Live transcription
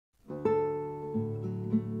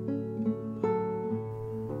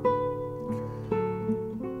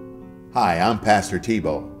Hi, I'm Pastor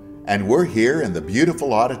Tebow, and we're here in the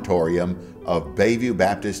beautiful auditorium of Bayview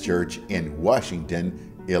Baptist Church in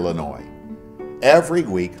Washington, Illinois. Every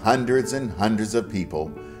week, hundreds and hundreds of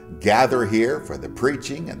people gather here for the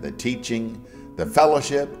preaching and the teaching, the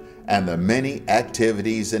fellowship, and the many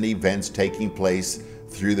activities and events taking place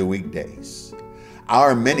through the weekdays.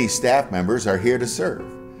 Our many staff members are here to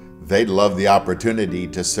serve. They'd love the opportunity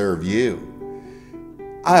to serve you.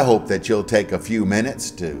 I hope that you'll take a few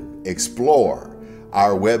minutes to explore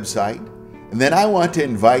our website, and then I want to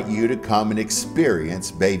invite you to come and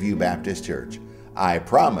experience Bayview Baptist Church. I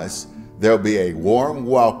promise there'll be a warm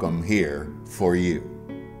welcome here for you.